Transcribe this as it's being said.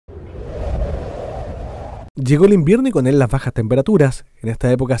Llegó el invierno y con él las bajas temperaturas. En esta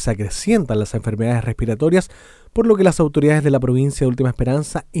época se acrecientan las enfermedades respiratorias, por lo que las autoridades de la provincia de Última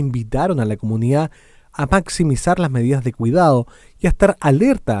Esperanza invitaron a la comunidad a maximizar las medidas de cuidado y a estar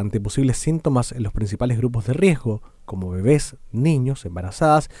alerta ante posibles síntomas en los principales grupos de riesgo, como bebés, niños,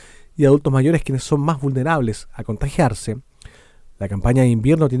 embarazadas y adultos mayores, quienes son más vulnerables a contagiarse. La campaña de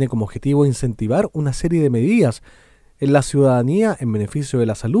invierno tiene como objetivo incentivar una serie de medidas en la ciudadanía en beneficio de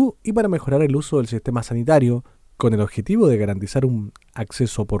la salud y para mejorar el uso del sistema sanitario, con el objetivo de garantizar un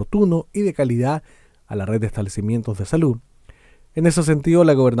acceso oportuno y de calidad a la red de establecimientos de salud. En ese sentido,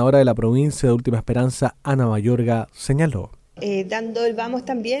 la gobernadora de la provincia de Última Esperanza, Ana Mayorga, señaló: dando el vamos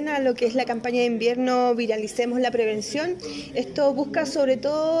también a lo que es la campaña de invierno Viralicemos la Prevención. Esto busca sobre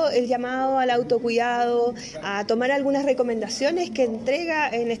todo el llamado al autocuidado, a tomar algunas recomendaciones que entrega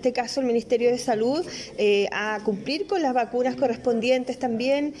en este caso el Ministerio de Salud, a cumplir con las vacunas correspondientes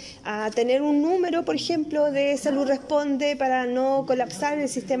también, a tener un número, por ejemplo, de Salud Responde para no colapsar el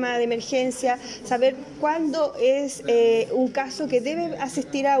sistema de emergencia, saber cuándo es un caso que debe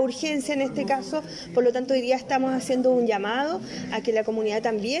asistir a urgencia en este caso. Por lo tanto, hoy día estamos haciendo un llamado a que la comunidad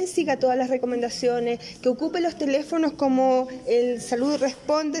también siga todas las recomendaciones, que ocupe los teléfonos como el Salud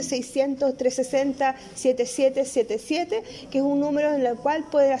Responde 600-360-7777, que es un número en el cual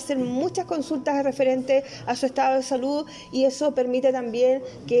puede hacer muchas consultas referentes a su estado de salud, y eso permite también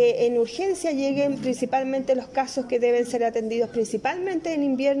que en urgencia lleguen principalmente los casos que deben ser atendidos principalmente en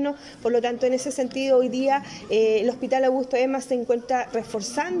invierno. Por lo tanto, en ese sentido, hoy día el Hospital Augusto Ema se encuentra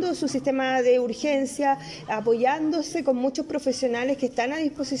reforzando su sistema de urgencia, apoyándose con muchos profesionales que están a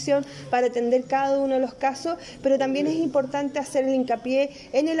disposición para atender cada uno de los casos, pero también es importante hacer el hincapié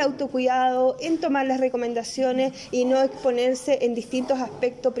en el autocuidado, en tomar las recomendaciones y no exponerse en distintos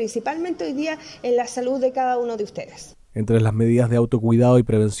aspectos, principalmente hoy día en la salud de cada uno de ustedes. Entre las medidas de autocuidado y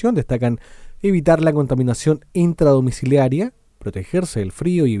prevención destacan evitar la contaminación intradomiciliaria, protegerse del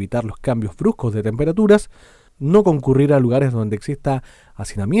frío y evitar los cambios bruscos de temperaturas, no concurrir a lugares donde exista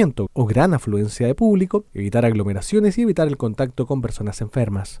hacinamiento o gran afluencia de público, evitar aglomeraciones y evitar el contacto con personas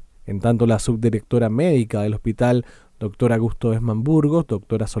enfermas. En tanto, la subdirectora médica del hospital, doctora Augusto Esman-Burgos,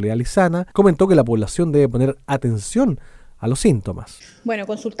 doctora Soledad Lizana, comentó que la población debe poner atención a los síntomas. Bueno,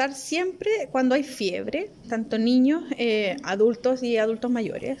 consultar siempre cuando hay fiebre, tanto niños, adultos y adultos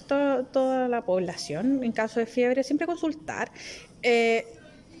mayores, toda la población, en caso de fiebre, siempre consultar.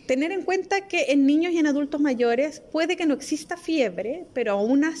 Tener en cuenta que en niños y en adultos mayores puede que no exista fiebre, pero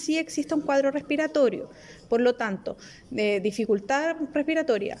aún así existe un cuadro respiratorio. Por lo tanto, dificultad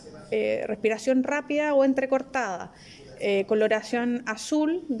respiratoria, respiración rápida o entrecortada, coloración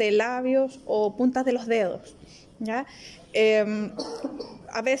azul de labios o puntas de los dedos, ¿ya?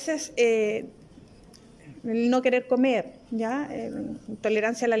 A veces no querer comer, ¿ya?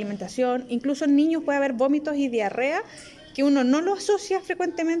 Tolerancia a la alimentación, incluso en niños puede haber vómitos y diarrea, que uno no lo asocia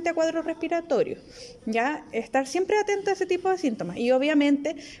frecuentemente a cuadros respiratorios, ¿ya? Estar siempre atento a ese tipo de síntomas. Y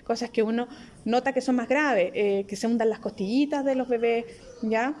obviamente cosas que uno nota que son más graves, que se hundan las costillitas de los bebés,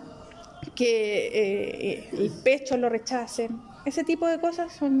 ¿ya? Que el pecho lo rechacen. Ese tipo de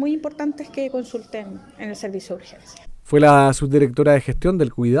cosas son muy importantes que consulten en el servicio de urgencia. Fue la subdirectora de gestión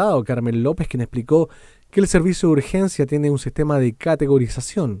del cuidado, Carmen López, quien explicó que el servicio de urgencia tiene un sistema de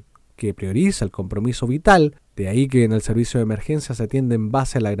categorización que prioriza el compromiso vital, de ahí que en el servicio de emergencia se atiende en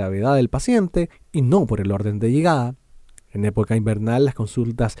base a la gravedad del paciente y no por el orden de llegada. En época invernal las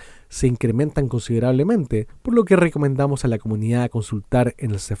consultas se incrementan considerablemente, por lo que recomendamos a la comunidad consultar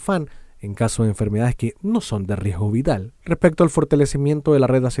en el Cefam en caso de enfermedades que no son de riesgo vital. Respecto al fortalecimiento de la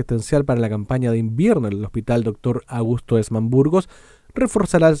red asistencial para la campaña de invierno, el Hospital Dr. Augusto Esman-Burgos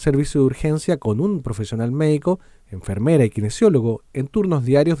reforzará el servicio de urgencia con un profesional médico, enfermera y kinesiólogo en turnos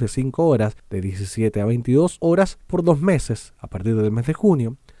diarios de 5 horas, de 17 a 22 horas por 2 meses, a partir del mes de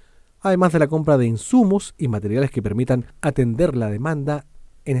junio, además de la compra de insumos y materiales que permitan atender la demanda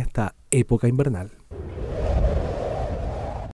en esta época invernal.